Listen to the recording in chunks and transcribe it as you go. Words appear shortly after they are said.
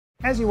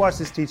As you watch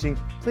this teaching,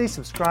 please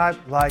subscribe,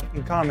 like,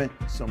 and comment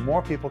so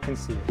more people can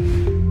see it.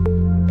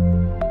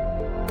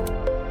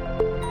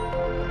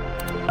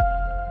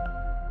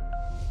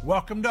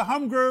 Welcome to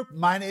Home Group.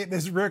 My name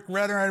is Rick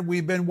Renner, and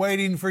we've been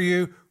waiting for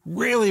you,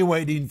 really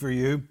waiting for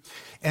you.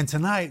 And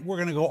tonight, we're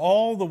going to go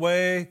all the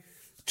way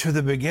to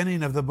the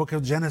beginning of the book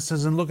of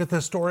Genesis and look at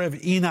the story of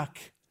Enoch,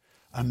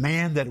 a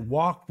man that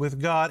walked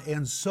with God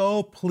and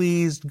so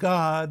pleased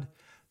God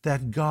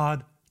that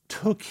God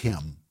took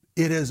him.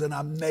 It is an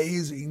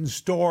amazing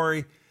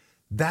story.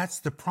 That's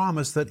the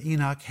promise that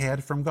Enoch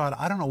had from God.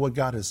 I don't know what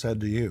God has said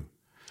to you.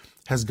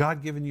 Has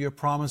God given you a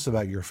promise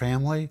about your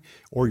family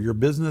or your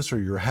business or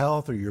your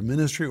health or your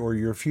ministry or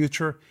your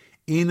future?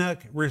 Enoch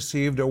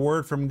received a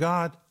word from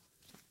God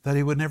that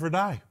he would never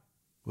die.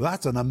 Well,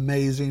 that's an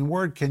amazing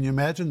word. Can you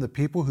imagine the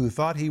people who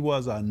thought he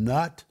was a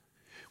nut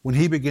when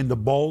he began to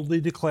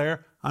boldly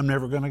declare, I'm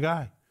never going to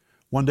die.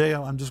 One day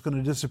I'm just going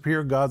to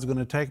disappear. God's going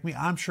to take me.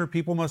 I'm sure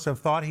people must have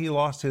thought he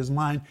lost his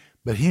mind,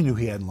 but he knew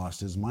he hadn't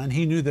lost his mind.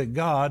 He knew that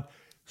God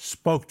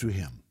spoke to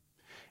him.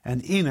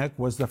 And Enoch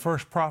was the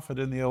first prophet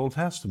in the Old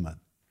Testament.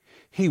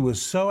 He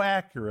was so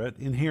accurate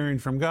in hearing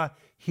from God,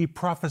 he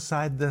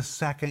prophesied the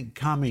second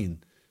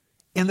coming.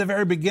 In the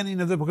very beginning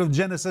of the book of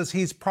Genesis,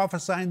 he's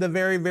prophesying the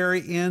very,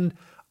 very end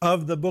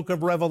of the book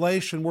of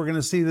Revelation. We're going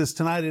to see this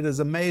tonight. It is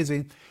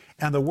amazing.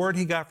 And the word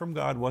he got from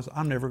God was,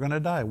 I'm never going to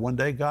die. One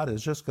day God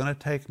is just going to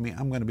take me.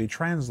 I'm going to be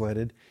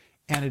translated.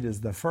 And it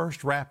is the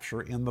first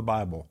rapture in the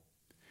Bible.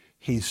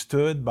 He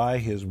stood by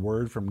his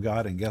word from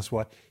God, and guess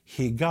what?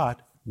 He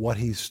got what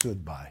he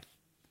stood by.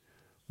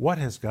 What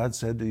has God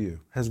said to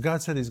you? Has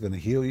God said he's going to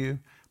heal you,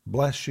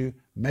 bless you,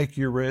 make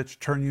you rich,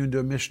 turn you into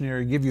a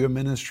missionary, give you a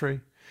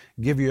ministry,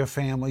 give you a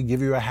family,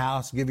 give you a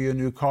house, give you a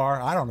new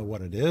car? I don't know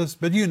what it is,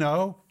 but you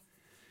know.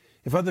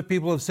 If other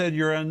people have said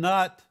you're a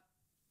nut,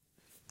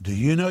 do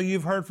you know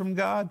you've heard from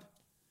God?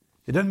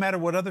 It doesn't matter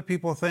what other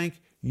people think.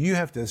 You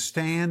have to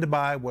stand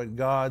by what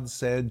God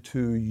said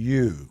to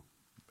you.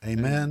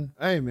 Amen?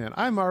 Amen.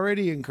 I'm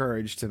already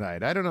encouraged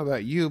tonight. I don't know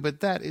about you, but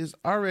that is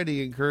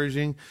already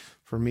encouraging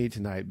for me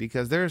tonight,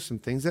 because there are some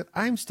things that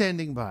I'm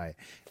standing by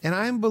and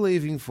I'm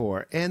believing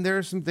for, and there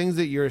are some things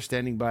that you're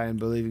standing by and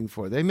believing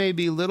for. They may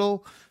be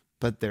little,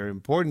 but they're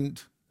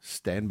important.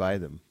 Stand by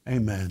them.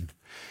 Amen.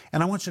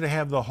 And I want you to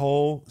have the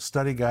whole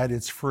study guide.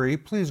 It's free.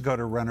 Please go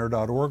to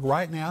renner.org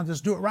right now.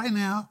 Just do it right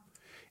now.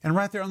 And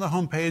right there on the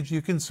homepage,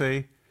 you can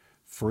see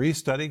free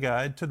study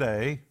guide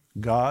today,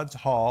 God's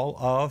Hall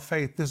of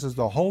Faith. This is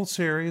the whole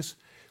series,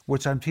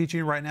 which I'm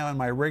teaching right now in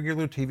my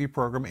regular TV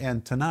program.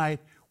 And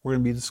tonight, we're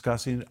going to be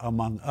discussing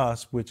Among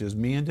Us, which is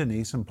me and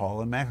Denise and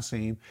Paul and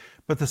Maxine.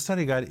 But the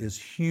study guide is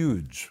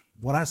huge.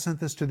 When I sent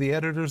this to the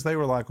editors, they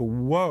were like,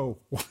 whoa,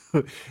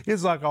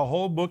 it's like a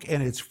whole book,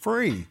 and it's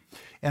free.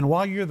 And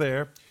while you're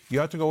there, you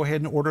have to go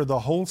ahead and order the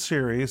whole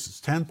series. It's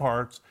 10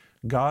 parts,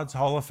 God's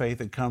Hall of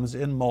Faith. It comes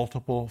in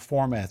multiple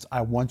formats.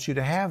 I want you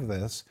to have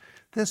this.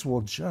 This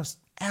will just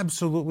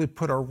absolutely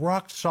put a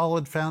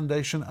rock-solid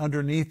foundation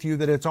underneath you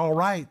that it's all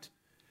right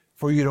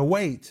for you to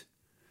wait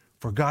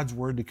for God's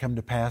Word to come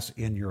to pass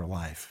in your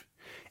life.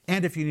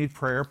 And if you need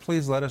prayer,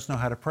 please let us know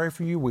how to pray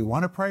for you. We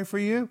want to pray for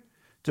you.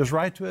 Just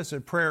write to us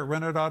at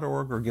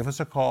prayer@renner.org or give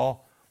us a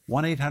call,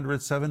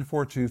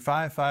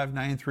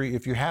 1-800-742-5593.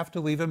 If you have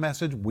to leave a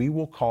message, we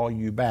will call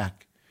you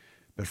back.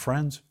 But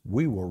friends,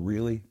 we will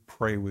really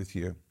pray with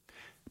you.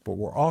 But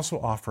we're also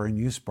offering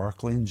you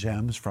Sparkling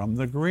Gems from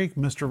the Greek.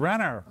 Mr.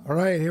 Renner. All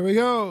right, here we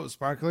go.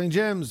 Sparkling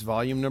Gems,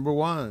 volume number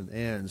 1,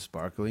 and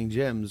Sparkling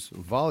Gems,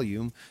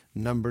 volume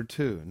number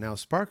 2. Now,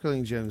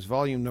 Sparkling Gems,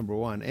 volume number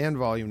 1 and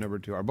volume number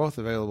 2 are both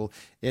available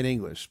in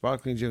English.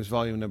 Sparkling Gems,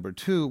 volume number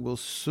 2 will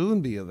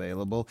soon be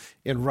available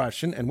in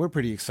Russian, and we're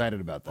pretty excited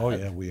about that. Oh,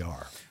 yeah, we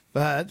are.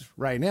 But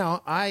right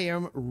now, I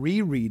am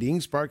rereading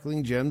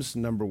Sparkling Gems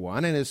number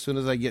 1, and as soon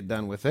as I get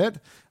done with it,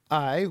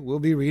 I will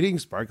be reading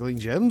Sparkling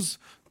Gems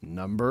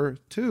number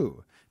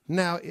 2.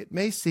 Now, it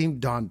may seem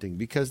daunting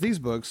because these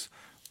books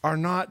are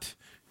not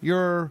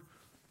your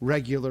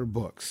regular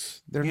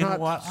books. They're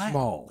not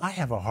small. I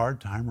have a hard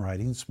time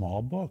writing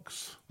small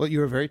books. Well,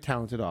 you're a very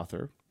talented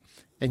author,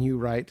 and you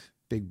write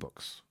big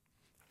books,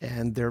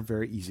 and they're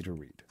very easy to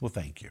read. Well,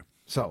 thank you.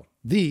 So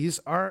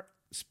these are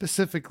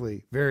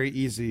specifically very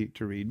easy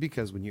to read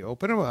because when you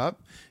open them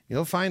up,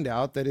 you'll find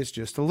out that it's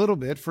just a little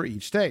bit for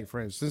each day. For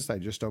instance, I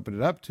just opened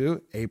it up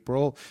to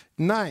April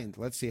 9th.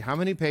 Let's see, how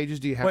many pages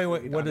do you have? Wait,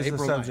 what is the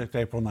subject,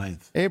 April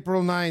 9th?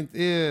 April 9th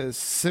is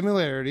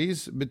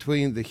similarities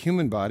between the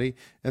human body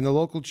and the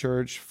local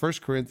church, 1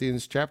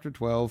 Corinthians chapter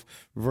 12,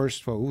 verse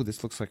 12. Ooh,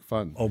 this looks like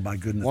fun. Oh, my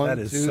goodness, 1, that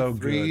is 2, so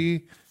 3.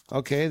 good.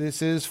 Okay,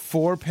 this is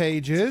 4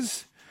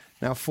 pages.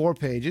 Now, 4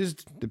 pages,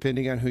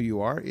 depending on who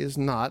you are, is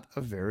not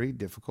a very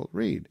difficult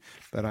read.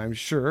 But I'm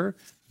sure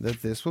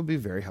that this will be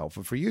very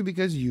helpful for you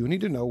because you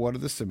need to know what are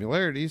the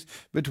similarities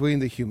between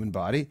the human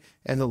body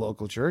and the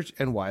local church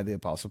and why the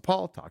Apostle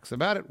Paul talks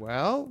about it.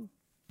 Well,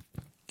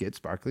 get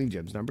Sparkling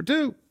Gems number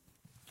 2.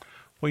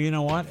 Well, you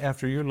know what?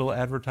 After your little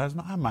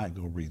advertisement, I might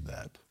go read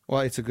that. Well,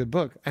 it's a good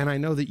book, and I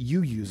know that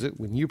you use it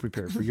when you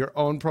prepare for your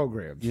own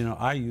programs. You know,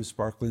 I use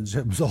Sparkling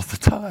Gems all the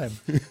time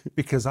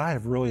because I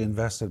have really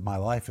invested my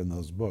life in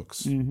those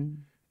books.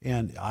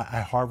 And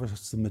I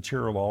harvest the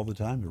material all the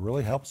time. It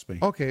really helps me.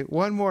 Okay,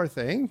 one more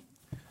thing.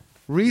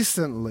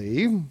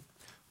 Recently,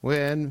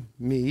 when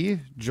me,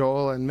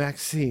 Joel, and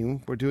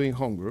Maxime were doing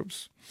home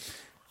groups,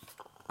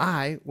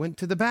 I went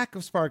to the back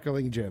of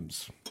Sparkling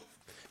Gems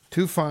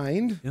to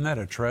find Isn't that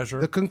a treasure?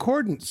 the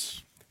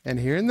concordance. And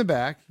here in the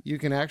back, you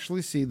can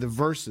actually see the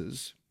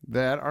verses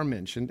that are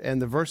mentioned, and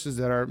the verses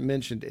that are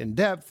mentioned in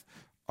depth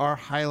are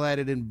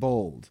highlighted in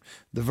bold.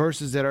 The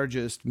verses that are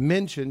just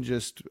mentioned,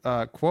 just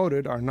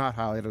quoted, are not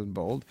highlighted in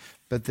bold.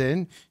 But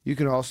then you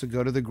can also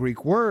go to the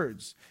Greek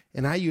words.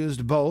 And I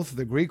used both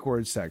the Greek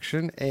words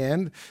section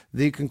and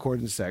the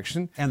concordance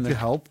section to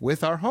help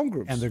with our home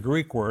groups. And the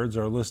Greek words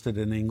are listed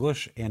in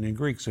English and in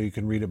Greek, so you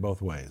can read it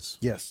both ways.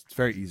 Yes, it's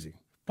very easy.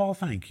 Paul,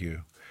 thank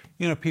you.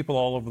 You know, people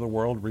all over the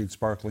world read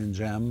Sparkling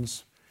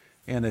Gems.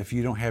 And if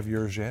you don't have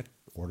yours yet,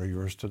 order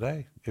yours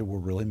today. It will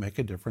really make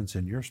a difference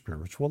in your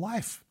spiritual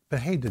life.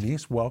 But hey,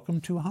 Denise,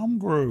 welcome to Home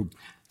Group.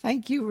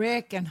 Thank you,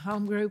 Rick, and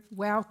Home Group.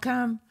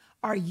 Welcome.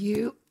 Are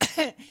you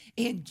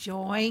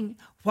enjoying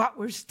what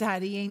we're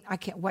studying? I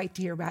can't wait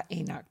to hear about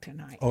Enoch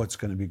tonight. Oh, it's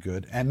going to be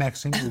good. And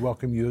Maxime, we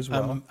welcome you as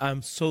well.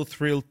 I'm so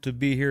thrilled to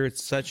be here.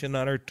 It's such an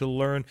honor to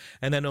learn.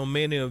 And I know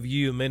many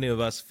of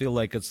us feel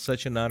like it's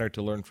such an honor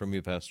to learn from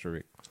you, Pastor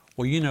Rick.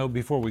 Well, you know,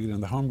 before we get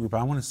into the home group,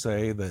 I want to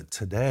say that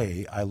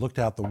today I looked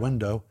out the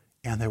window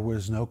and there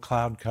was no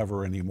cloud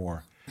cover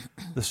anymore.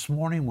 This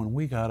morning when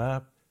we got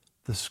up,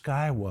 the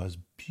sky was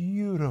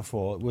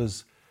beautiful. It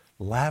was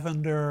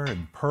lavender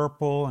and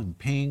purple and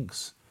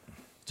pinks,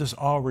 just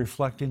all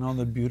reflecting on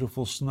the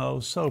beautiful snow.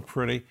 So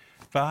pretty.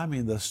 But I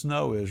mean, the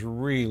snow is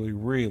really,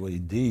 really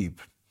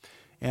deep.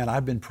 And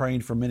I've been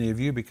praying for many of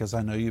you because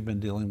I know you've been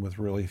dealing with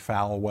really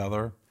foul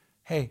weather.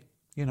 Hey,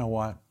 you know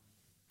what?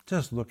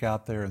 Just look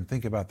out there and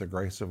think about the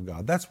grace of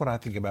God. That's what I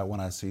think about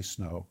when I see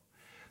snow.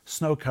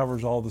 Snow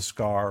covers all the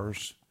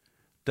scars.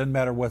 Doesn't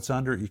matter what's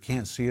under it, you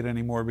can't see it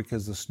anymore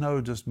because the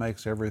snow just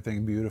makes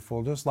everything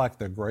beautiful, just like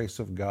the grace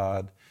of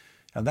God.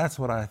 And that's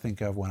what I think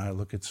of when I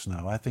look at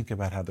snow. I think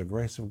about how the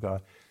grace of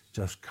God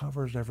just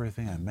covers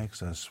everything and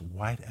makes us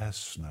white as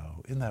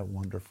snow. Isn't that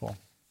wonderful?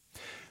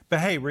 But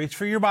hey, reach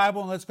for your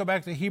Bible and let's go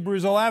back to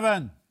Hebrews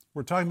 11.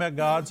 We're talking about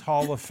God's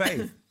hall of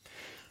faith.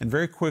 And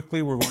very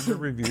quickly, we're going to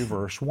review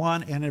verse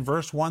 1. And in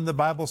verse 1, the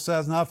Bible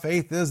says, now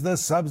faith is the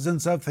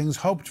substance of things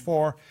hoped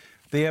for,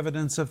 the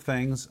evidence of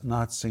things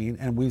not seen.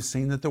 And we've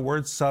seen that the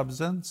word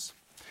substance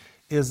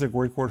is the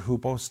Greek word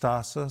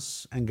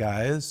hypostasis. And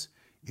guys,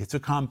 it's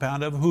a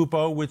compound of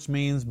hupo, which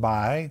means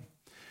by,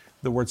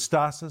 the word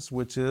stasis,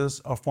 which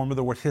is a form of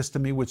the word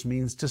histemi, which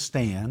means to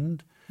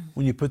stand.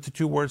 When you put the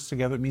two words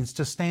together, it means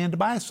to stand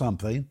by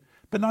something,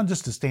 but not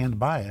just to stand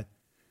by it,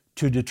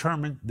 to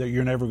determine that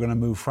you're never going to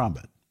move from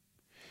it.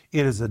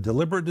 It is a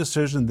deliberate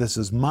decision. This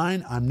is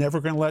mine. I'm never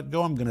going to let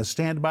go. I'm going to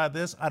stand by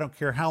this. I don't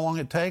care how long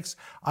it takes.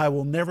 I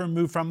will never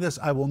move from this.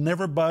 I will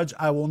never budge.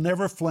 I will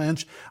never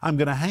flinch. I'm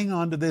going to hang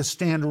on to this,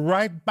 stand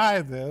right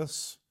by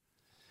this.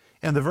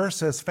 And the verse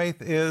says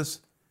faith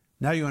is,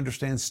 now you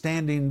understand,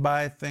 standing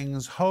by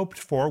things hoped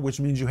for, which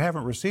means you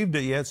haven't received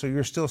it yet, so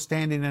you're still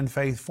standing in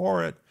faith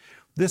for it.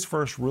 This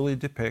verse really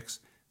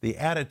depicts the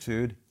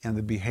attitude and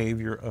the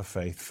behavior of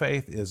faith.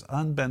 Faith is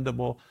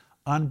unbendable,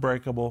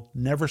 unbreakable,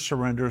 never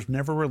surrenders,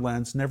 never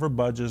relents, never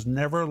budges,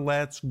 never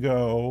lets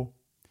go.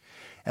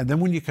 And then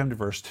when you come to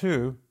verse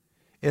 2,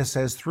 it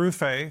says through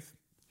faith,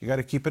 you got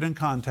to keep it in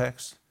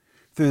context,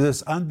 through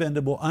this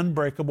unbendable,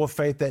 unbreakable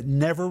faith that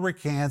never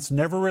recants,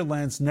 never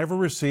relents, never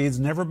recedes,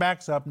 never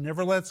backs up,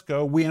 never lets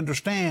go, we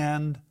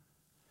understand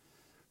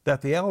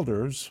that the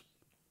elders,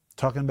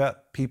 talking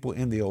about people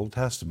in the Old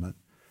Testament,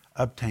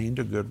 obtained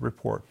a good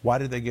report. Why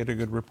did they get a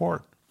good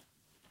report?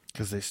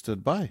 Because they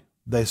stood by.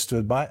 They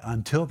stood by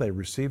until they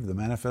received the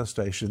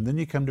manifestation. Then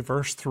you come to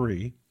verse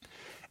 3,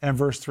 and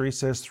verse 3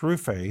 says, through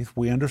faith,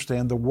 we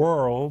understand the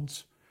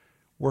worlds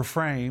were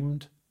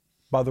framed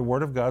by the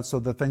word of God, so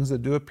the things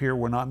that do appear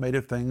were not made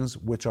of things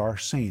which are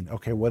seen.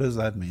 Okay, what does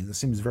that mean? It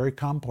seems very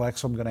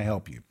complex, so I'm going to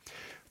help you.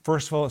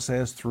 First of all, it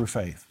says through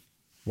faith.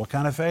 What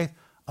kind of faith?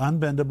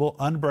 Unbendable,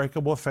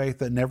 unbreakable faith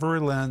that never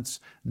relents,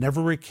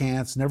 never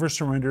recants, never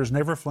surrenders,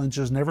 never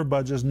flinches, never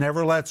budges,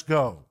 never lets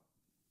go.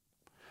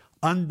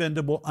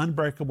 Unbendable,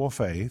 unbreakable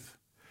faith,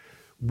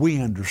 we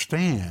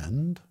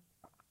understand,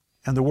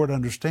 and the word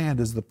understand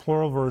is the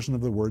plural version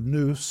of the word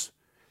nous.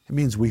 It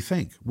means we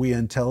think, we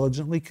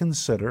intelligently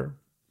consider.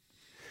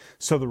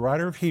 So the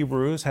writer of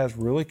Hebrews has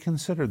really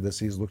considered this.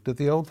 He's looked at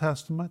the Old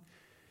Testament.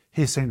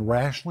 He's saying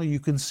rationally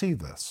you can see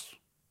this.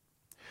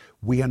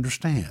 We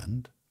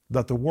understand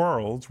that the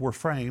worlds were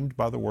framed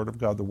by the word of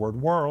God. The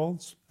word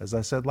worlds, as I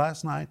said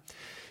last night,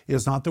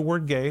 is not the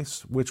word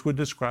geis, which would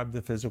describe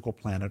the physical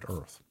planet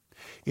Earth.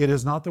 It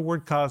is not the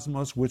word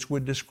cosmos, which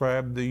would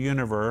describe the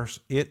universe.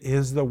 It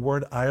is the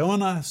word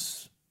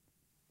ionos.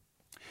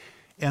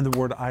 And the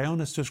word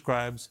ionos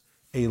describes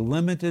a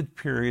limited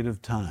period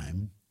of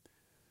time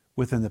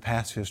within the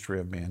past history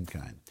of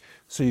mankind.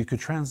 So you could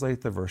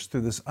translate the verse,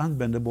 through this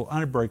unbendable,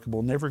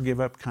 unbreakable, never give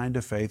up kind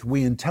of faith,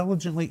 we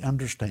intelligently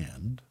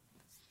understand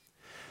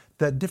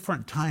that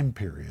different time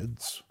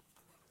periods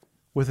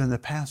within the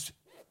past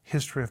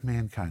history of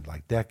mankind,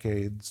 like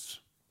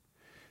decades,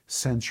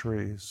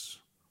 centuries,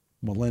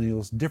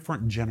 millennials,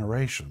 different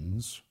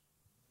generations,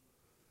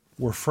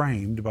 were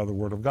framed by the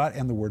Word of God.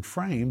 And the word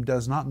frame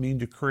does not mean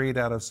to create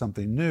out of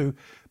something new,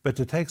 but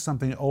to take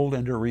something old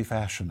and to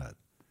refashion it,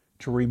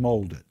 to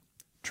remold it,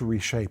 to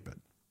reshape it.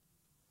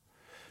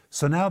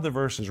 So now the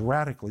verse is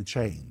radically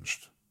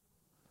changed.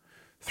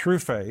 Through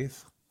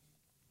faith,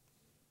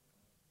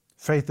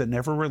 faith that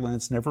never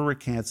relents, never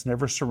recants,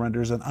 never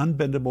surrenders, an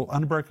unbendable,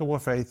 unbreakable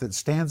faith that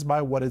stands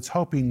by what it's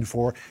hoping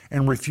for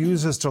and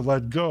refuses to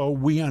let go,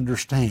 we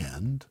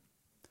understand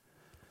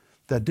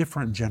that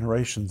different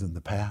generations in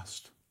the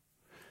past,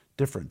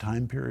 different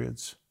time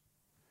periods,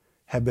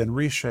 have been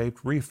reshaped,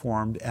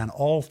 reformed, and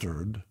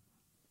altered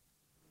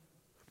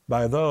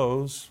by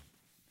those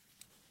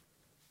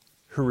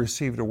who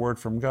received a word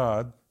from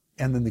God.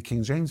 And then the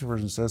King James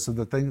Version says, so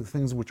that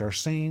things which are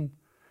seen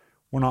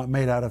were not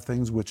made out of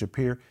things which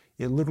appear.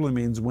 It literally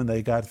means when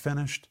they got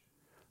finished,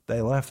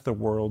 they left the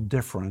world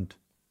different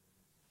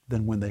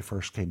than when they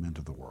first came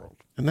into the world.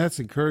 And that's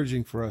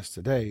encouraging for us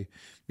today,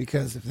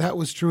 because if that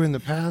was true in the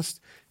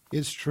past,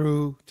 it's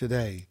true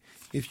today.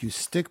 If you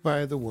stick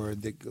by the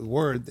word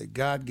that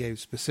God gave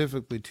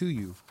specifically to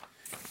you,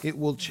 it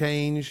will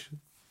change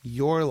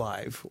your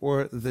life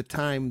or the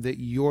time that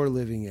you're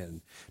living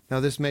in. Now,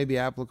 this may be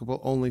applicable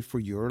only for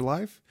your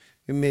life.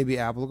 It may be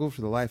applicable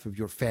for the life of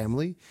your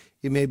family.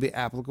 It may be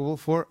applicable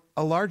for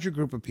a larger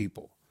group of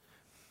people.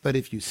 But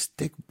if you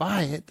stick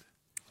by it,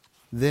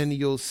 then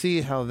you'll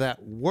see how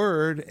that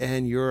word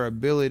and your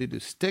ability to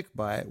stick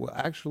by it will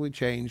actually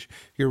change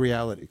your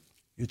reality.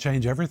 You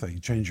change everything.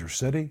 Change your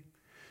city,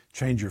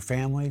 change your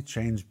family,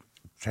 change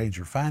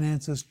your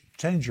finances,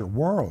 change your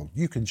world.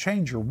 You can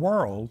change your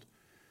world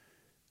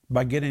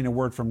by getting a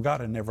word from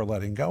God and never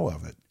letting go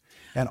of it.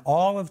 And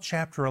all of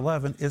chapter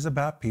 11 is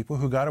about people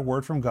who got a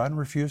word from God and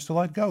refused to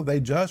let go. They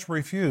just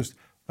refused.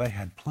 They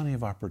had plenty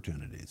of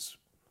opportunities.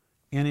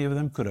 Any of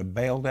them could have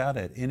bailed out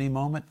at any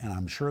moment, and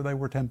I'm sure they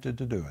were tempted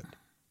to do it.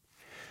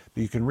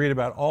 But you can read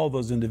about all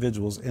those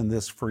individuals in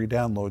this free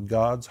download,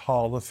 God's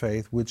Hall of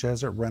Faith, which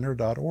is at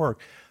Renner.org.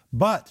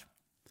 But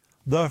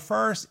the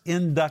first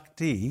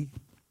inductee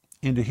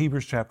into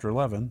Hebrews chapter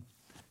 11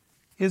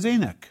 is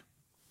Enoch.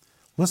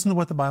 Listen to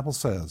what the Bible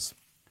says.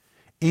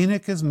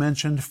 Enoch is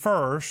mentioned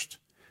first,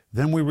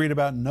 then we read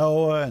about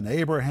Noah and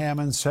Abraham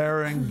and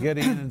Sarah and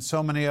Gideon and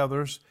so many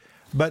others,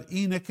 but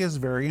Enoch is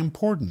very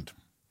important.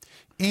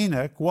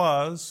 Enoch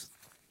was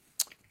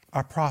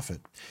a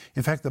prophet.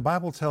 In fact, the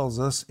Bible tells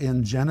us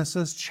in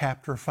Genesis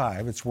chapter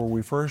 5, it's where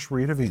we first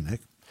read of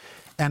Enoch,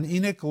 and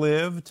Enoch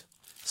lived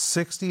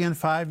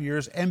 65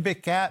 years and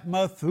begat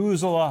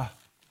Methuselah.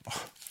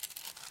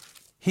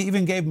 He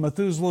even gave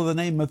Methuselah the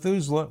name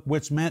Methuselah,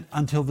 which meant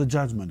until the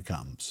judgment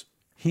comes.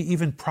 He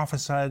even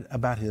prophesied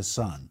about his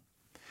son.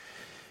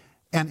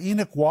 And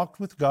Enoch walked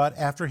with God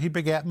after he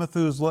begat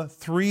Methuselah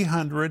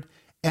 300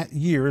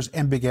 years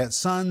and begat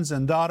sons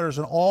and daughters,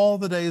 and all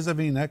the days of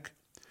Enoch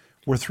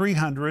were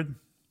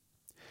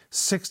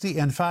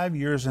 365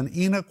 years, and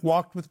Enoch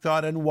walked with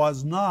God and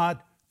was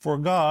not, for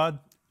God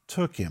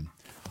took him.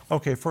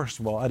 Okay, first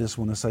of all, I just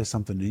want to say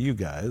something to you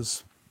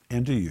guys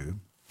and to you.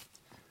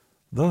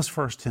 Those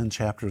first 10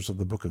 chapters of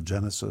the book of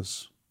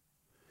Genesis,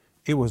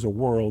 it was a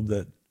world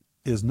that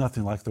is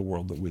nothing like the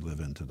world that we live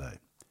in today.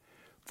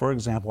 For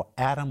example,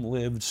 Adam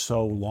lived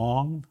so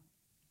long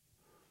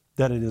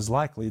that it is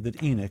likely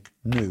that Enoch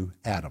knew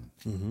Adam.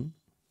 Mm-hmm.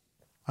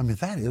 I mean,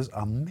 that is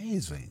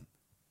amazing.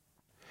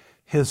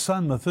 His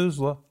son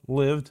Methuselah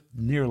lived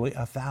nearly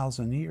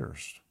 1,000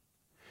 years.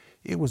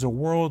 It was a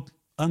world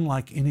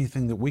unlike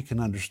anything that we can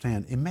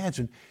understand.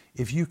 Imagine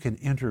if you can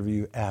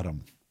interview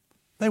Adam.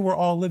 They were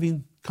all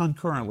living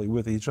concurrently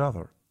with each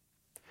other.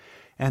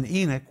 And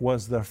Enoch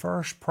was the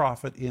first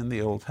prophet in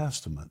the Old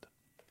Testament.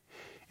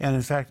 And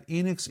in fact,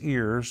 Enoch's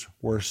ears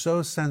were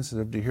so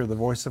sensitive to hear the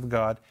voice of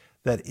God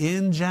that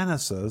in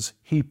Genesis,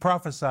 he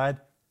prophesied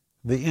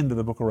the end of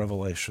the book of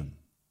Revelation.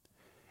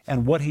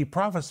 And what he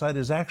prophesied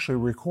is actually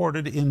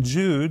recorded in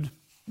Jude,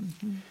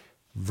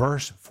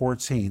 verse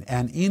 14.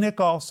 And Enoch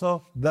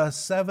also, the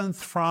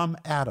seventh from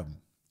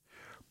Adam,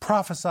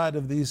 prophesied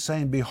of these,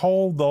 saying,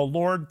 Behold, the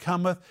Lord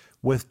cometh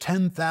with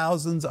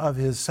 10,000s of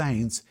his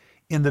saints.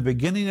 In the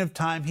beginning of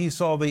time, he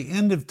saw the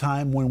end of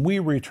time when we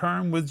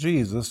return with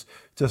Jesus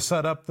to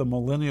set up the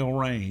millennial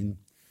reign,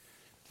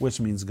 which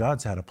means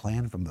God's had a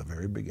plan from the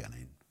very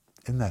beginning.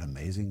 Isn't that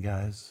amazing,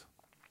 guys?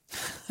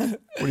 What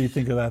do you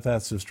think of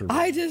that, Sister?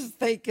 I just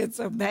think it's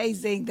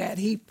amazing that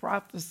he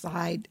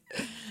prophesied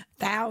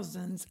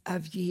thousands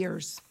of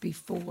years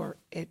before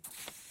it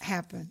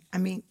happened. I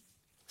mean,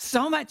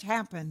 so much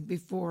happened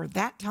before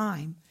that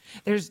time.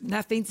 There's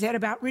nothing said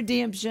about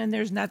redemption.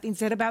 There's nothing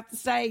said about the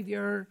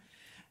Savior.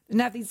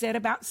 Nothing said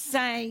about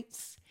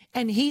saints.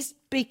 And he's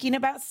speaking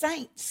about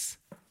saints.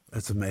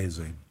 That's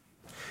amazing.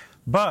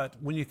 But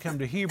when you come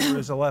to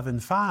Hebrews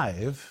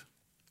 11:5,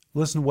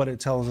 listen to what it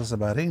tells us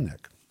about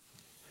Enoch.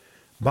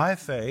 By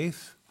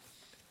faith,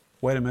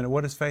 wait a minute,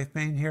 what does faith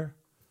mean here?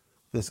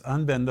 This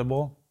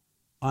unbendable,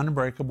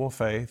 unbreakable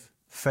faith,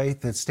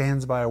 faith that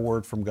stands by a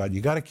word from God.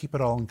 You got to keep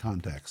it all in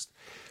context.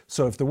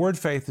 So if the word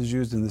faith is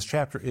used in this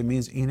chapter, it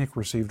means Enoch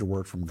received a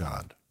word from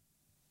God.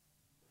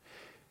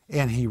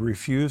 And he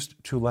refused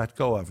to let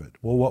go of it.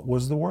 Well, what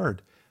was the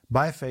word?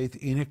 By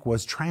faith, Enoch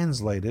was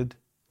translated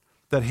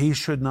that he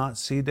should not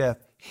see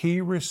death.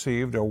 He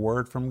received a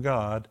word from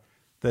God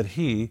that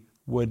he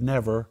would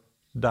never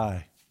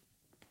die.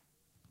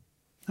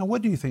 Now,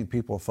 what do you think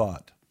people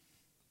thought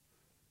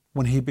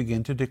when he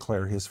began to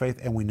declare his faith?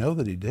 And we know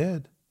that he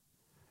did,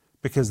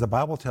 because the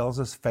Bible tells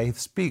us faith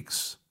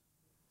speaks.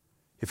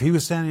 If he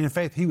was standing in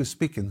faith, he was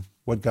speaking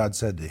what God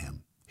said to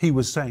him. He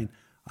was saying,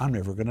 I'm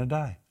never going to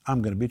die.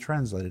 I'm going to be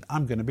translated.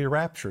 I'm going to be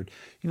raptured.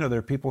 You know, there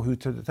are people who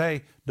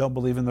today don't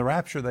believe in the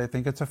rapture. They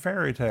think it's a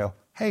fairy tale.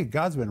 Hey,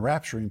 God's been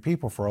rapturing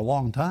people for a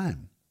long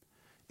time.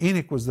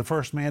 Enoch was the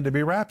first man to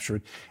be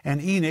raptured,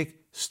 and Enoch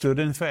stood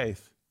in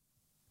faith.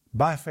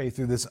 By faith,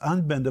 through this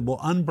unbendable,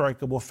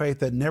 unbreakable faith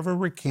that never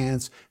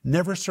recants,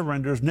 never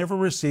surrenders, never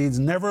recedes,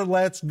 never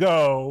lets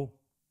go.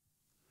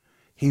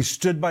 He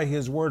stood by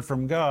his word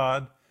from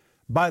God.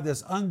 By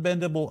this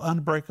unbendable,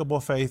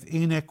 unbreakable faith,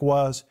 Enoch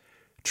was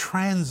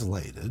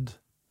translated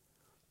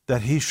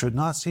that he should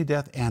not see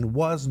death, and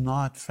was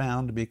not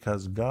found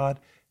because God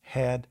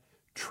had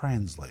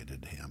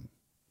translated him.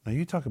 Now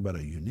you talk about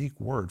a unique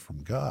word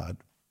from God.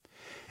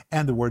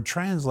 And the word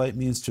translate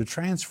means to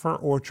transfer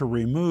or to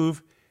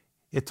remove.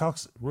 It's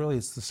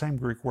the same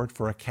Greek word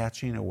for a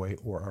catching away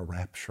or a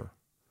rapture.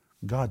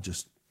 God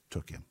just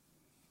took him.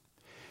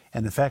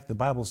 And in fact, the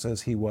Bible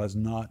says he was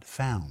not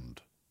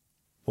found.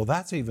 Well,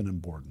 that's even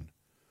important.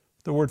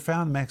 The word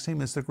found, Maxime,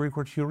 is the Greek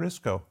word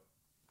heurisko.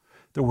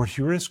 The word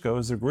heurisko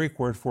is the Greek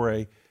word for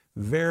a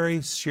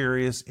very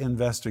serious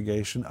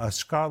investigation, a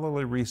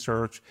scholarly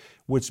research,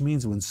 which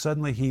means when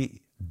suddenly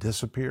he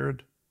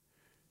disappeared,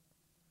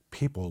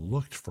 people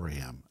looked for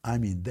him. I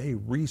mean, they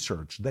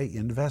researched, they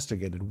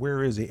investigated.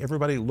 Where is he?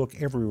 Everybody look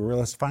everywhere.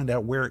 Let's find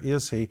out, where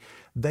is he?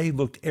 They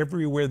looked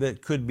everywhere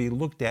that could be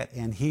looked at,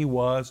 and he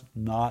was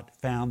not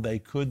found. They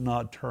could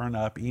not turn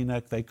up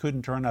Enoch. They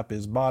couldn't turn up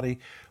his body.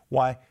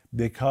 Why?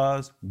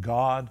 Because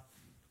God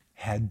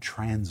had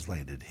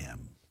translated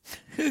him.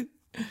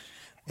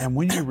 And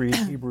when you read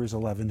Hebrews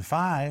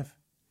 11:5,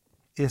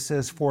 it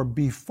says, for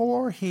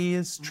before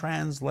his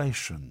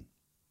translation,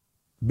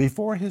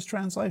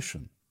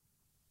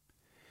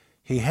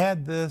 he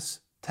had this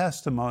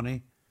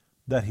testimony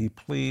that he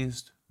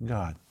pleased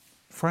God.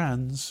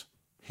 Friends,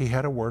 he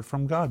had a word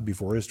from God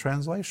before his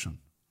translation.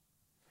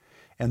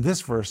 And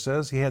this verse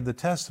says he had the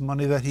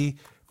testimony that he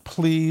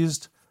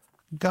pleased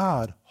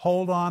God.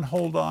 Hold on.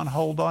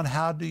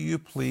 How do you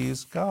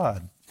please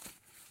God?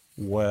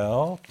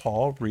 Well,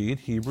 Paul, read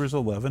Hebrews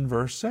 11,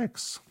 verse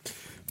 6.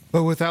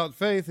 But without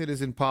faith it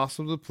is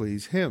impossible to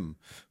please him.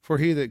 For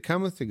he that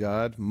cometh to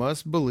God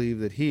must believe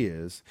that he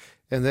is,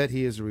 and that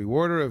he is a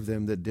rewarder of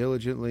them that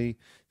diligently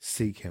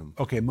seek him.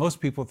 Okay, most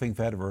people think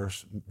that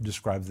verse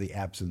describes the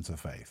absence of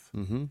faith.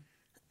 Mm-hmm.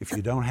 If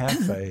you don't have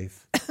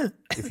faith,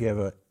 if you have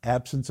an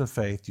absence of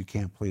faith, you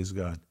can't please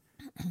God.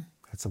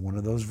 That's one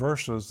of those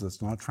verses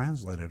that's not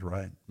translated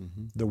right.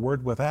 Mm-hmm. The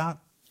word without,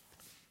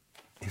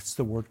 it's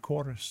the word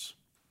chorus.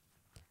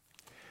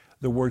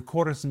 The word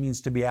chorus means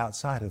to be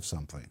outside of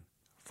something.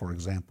 For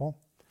example,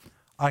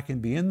 I can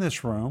be in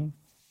this room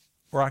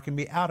or I can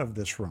be out of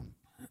this room.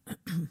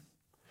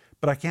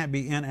 But I can't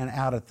be in and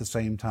out at the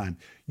same time.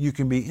 You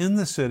can be in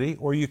the city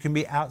or you can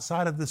be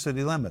outside of the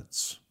city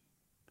limits.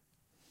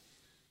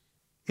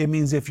 It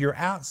means if you're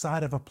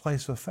outside of a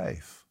place of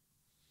faith,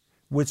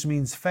 which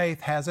means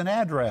faith has an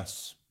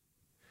address.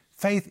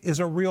 Faith is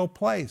a real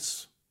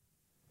place.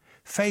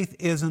 Faith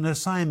is an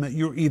assignment.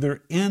 You're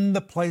either in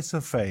the place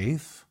of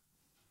faith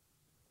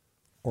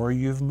or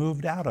you've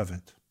moved out of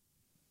it.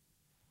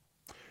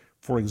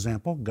 For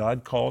example,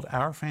 God called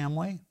our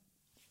family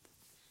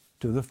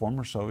to the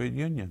former Soviet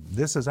Union.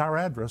 This is our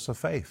address of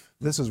faith.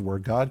 This is where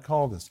God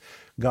called us.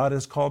 God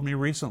has called me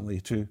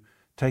recently to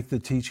take the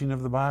teaching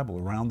of the Bible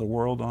around the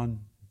world on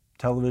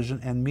television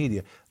and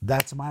media.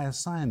 That's my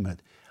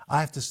assignment. I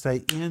have to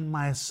stay in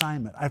my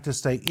assignment. I have to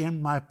stay in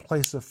my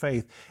place of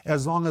faith.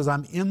 As long as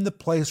I'm in the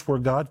place where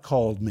God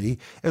called me,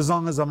 as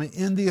long as I'm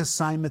in the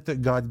assignment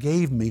that God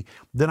gave me,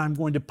 then I'm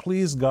going to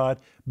please God.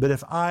 But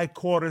if I,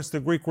 chorus, the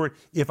Greek word,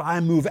 if I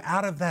move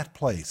out of that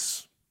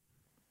place,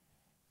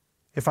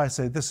 if I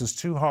say, this is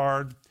too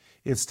hard,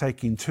 it's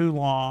taking too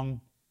long,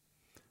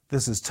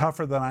 this is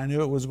tougher than I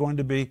knew it was going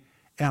to be,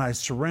 and I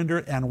surrender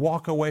it and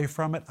walk away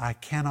from it, I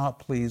cannot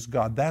please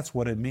God. That's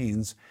what it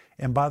means.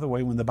 And by the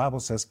way, when the Bible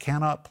says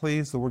cannot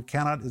please, the word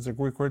cannot is a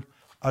Greek word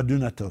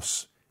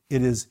adunatos.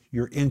 It is,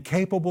 you're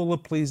incapable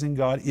of pleasing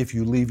God if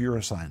you leave your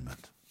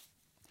assignment.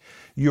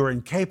 You're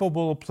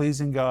incapable of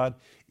pleasing God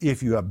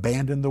if you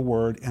abandon the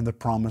word and the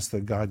promise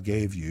that God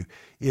gave you.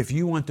 If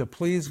you want to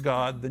please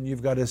God, then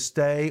you've got to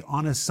stay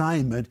on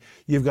assignment.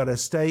 You've got to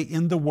stay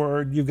in the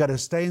word. You've got to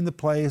stay in the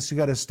place. You've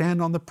got to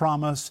stand on the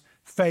promise.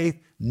 Faith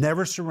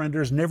never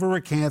surrenders, never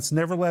recants,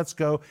 never lets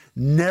go,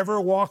 never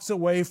walks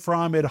away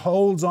from. It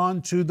holds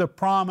on to the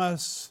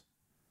promise.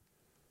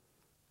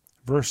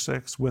 Verse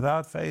 6,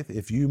 without faith,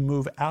 if you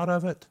move out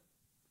of it,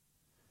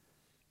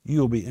 you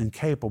will be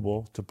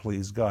incapable to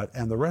please God.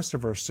 And the rest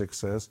of verse 6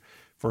 says,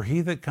 for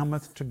he that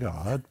cometh to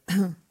God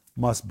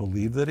must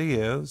believe that he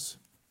is,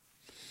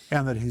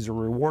 and that he's a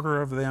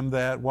rewarder of them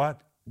that,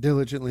 what?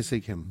 Diligently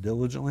seek him.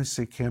 Diligently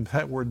seek him.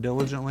 That word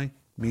diligently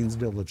means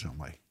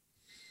diligently,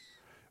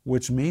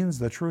 which means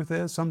the truth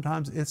is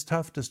sometimes it's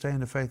tough to stay in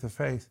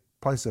the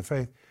place of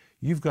faith.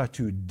 You've got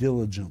to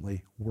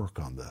diligently work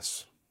on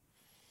this.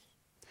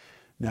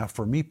 Now,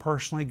 for me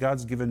personally,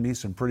 God's given me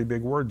some pretty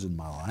big words in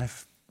my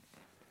life.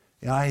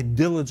 And I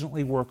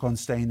diligently work on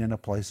staying in a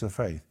place of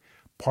faith.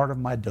 Part of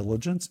my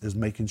diligence is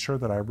making sure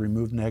that I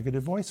remove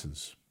negative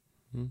voices.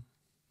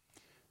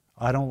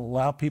 I don't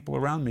allow people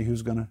around me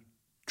who's going to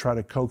try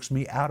to coax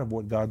me out of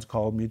what God's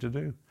called me to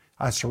do.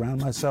 I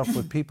surround myself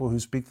with people who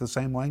speak the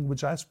same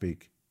language I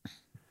speak.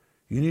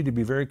 You need to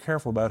be very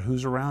careful about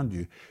who's around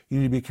you. You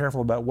need to be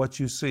careful about what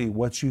you see,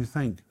 what you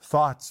think.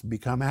 Thoughts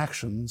become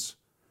actions.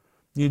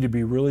 You need to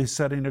be really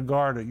setting a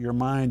guard at your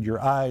mind, your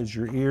eyes,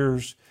 your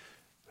ears,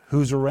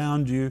 who's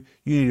around you.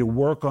 You need to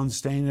work on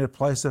staying in a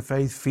place of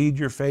faith. Feed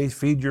your faith,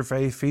 feed your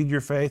faith, feed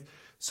your faith,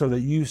 so that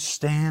you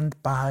stand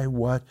by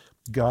what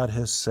God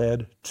has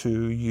said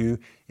to you.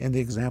 And the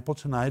example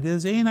tonight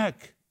is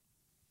Enoch.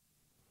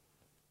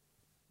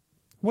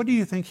 What do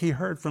you think he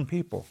heard from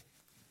people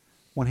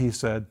when he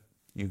said,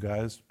 you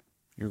guys,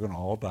 you're going to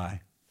all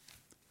die,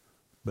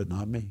 but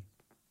not me.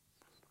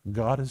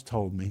 God has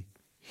told me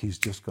he's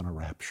just going to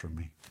rapture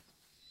me.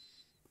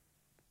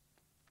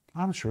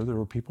 I'm sure there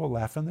were people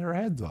laughing their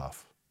heads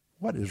off.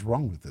 What is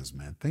wrong with this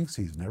man? Thinks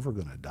he's never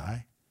going to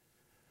die.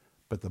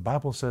 But the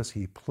Bible says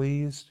he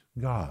pleased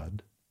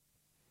God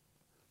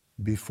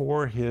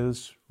before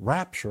his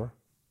rapture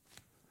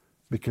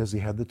because he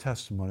had the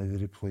testimony that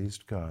he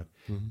pleased God.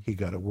 He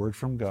got a word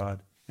from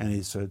God and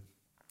he said,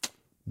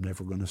 I'm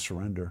never going to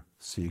surrender.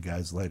 See you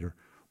guys later.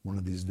 One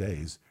of these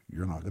days,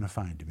 you're not going to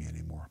find me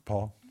anymore.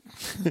 Paul?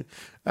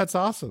 That's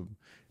awesome.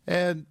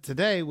 And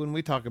today, when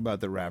we talk about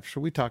the rapture,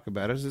 we talk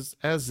about it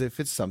as if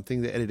it's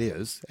something that it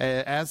is,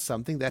 as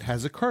something that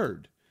has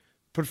occurred.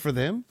 But for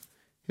them,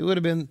 it would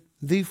have been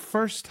the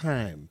first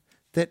time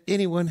that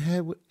anyone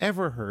had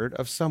ever heard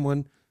of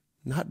someone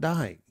not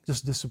dying.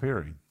 Just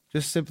disappearing.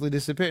 Just simply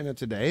disappearing. And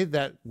today,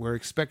 that we're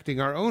expecting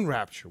our own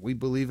rapture. We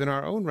believe in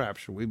our own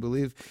rapture. We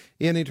believe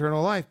in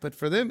eternal life. But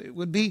for them, it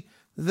would be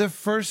the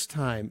first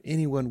time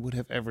anyone would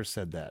have ever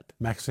said that.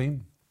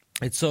 Maxine?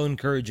 It's so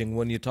encouraging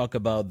when you talk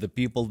about the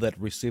people that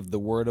received the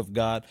word of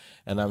God,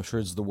 and I'm sure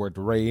it's the word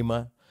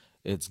rhema.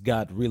 It's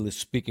God really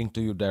speaking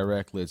to you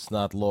directly. It's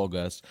not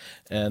logos.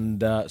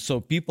 And so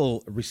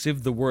people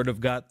received the word of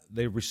God.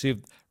 They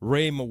received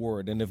rhema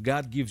word. And if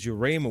God gives you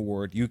rhema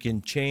word, you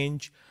can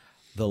change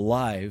the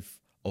life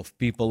of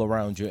people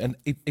around you. And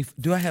if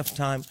do I have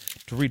time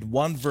to read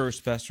one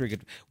verse, Pastor Rick?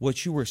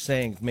 What you were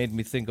saying made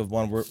me think of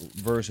one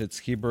verse. It's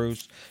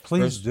Hebrews.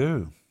 Please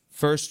do.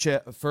 First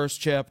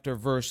chapter,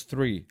 verse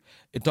 3.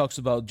 It talks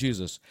about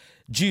Jesus.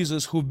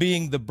 Jesus, who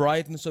being the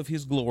brightness of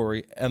his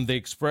glory and the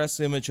express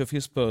image of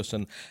his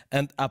person,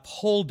 and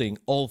upholding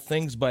all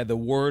things by the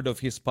word of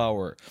his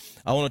power.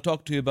 I want to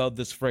talk to you about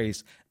this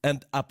phrase,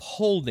 and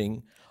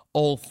upholding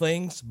all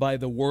things by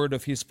the word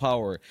of his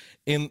power.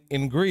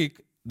 In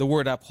Greek, the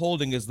word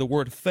upholding is the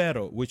word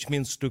phero, which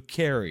means to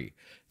carry.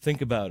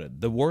 Think about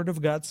it. The word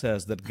of God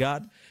says that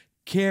God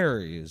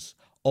carries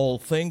all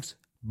things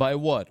by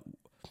what?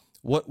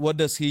 What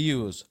does he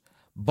use?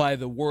 By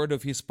the word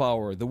of his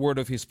power. The word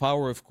of his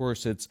power, of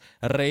course, it's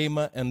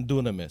rhema and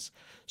dunamis.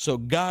 So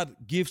God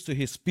gives to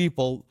his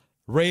people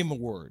rhema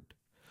word.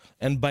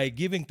 And by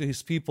giving to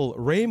his people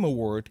rhema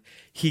word,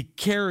 he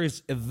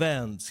carries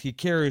events. He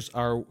carries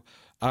our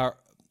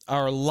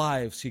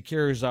lives. He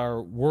carries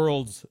our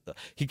worlds.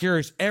 He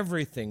carries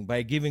everything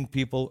by giving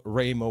people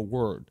rhema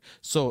word.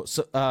 So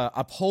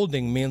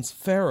upholding means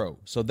phero.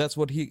 So that's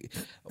what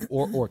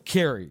or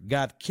carry.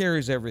 God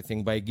carries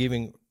everything by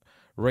giving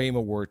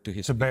rhema word to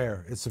his To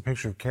bear. It's a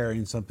picture of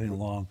carrying something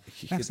along.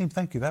 Maxine,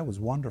 thank you. That was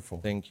wonderful.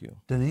 Thank you.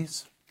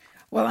 Denise?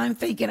 Well, I'm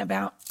thinking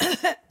about,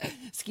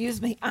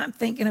 excuse me, I'm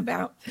thinking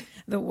about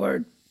the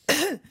word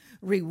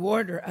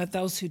rewarder of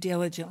those who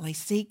diligently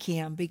seek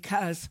him,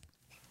 because,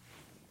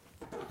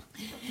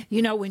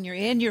 you know, when you're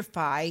in your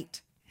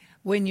fight,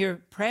 when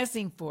you're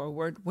pressing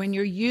forward, when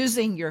you're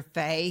using your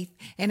faith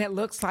and it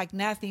looks like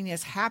nothing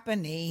is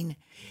happening,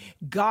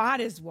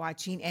 God is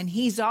watching and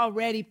he's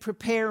already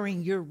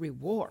preparing your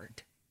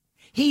reward.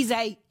 He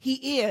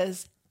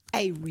is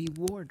a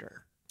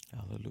rewarder.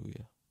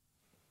 Hallelujah.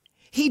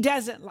 He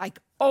doesn't like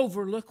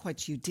overlook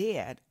what you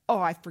did. Oh,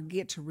 I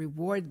forget to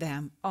reward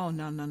them. Oh,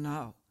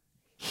 no.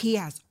 He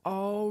has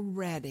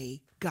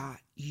already got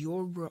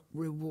your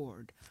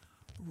reward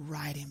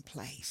right in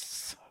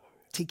place.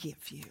 to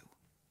give you.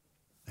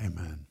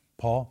 Amen.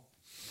 Paul?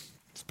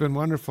 It's been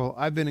wonderful.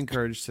 I've been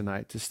encouraged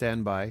tonight to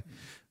stand by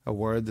a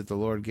word that the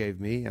Lord gave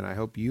me, and I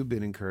hope you've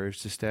been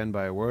encouraged to stand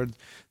by a word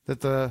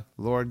that the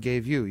Lord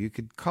gave you. You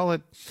could call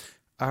it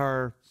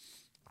our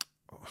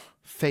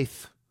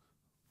faith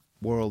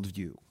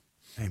worldview.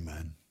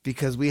 Amen.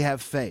 Because we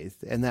have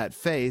faith, and that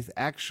faith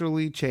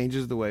actually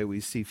changes the way we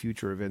see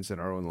future events in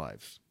our own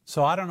lives.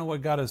 So I don't know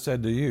what God has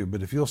said to you,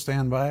 but if you'll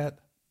stand by it,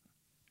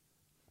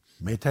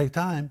 it may take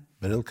time,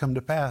 but it'll come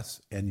to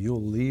pass, and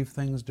you'll leave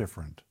things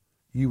different.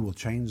 You will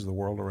change the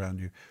world around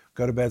you.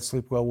 Go to bed,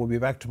 sleep well. We'll be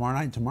back tomorrow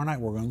night. Tomorrow night,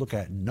 we're going to look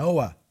at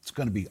Noah. It's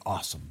going to be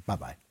awesome.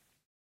 Bye-bye.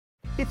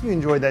 If you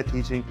enjoyed that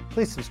teaching,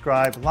 please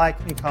subscribe, like,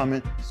 and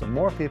comment so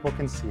more people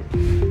can see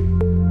it.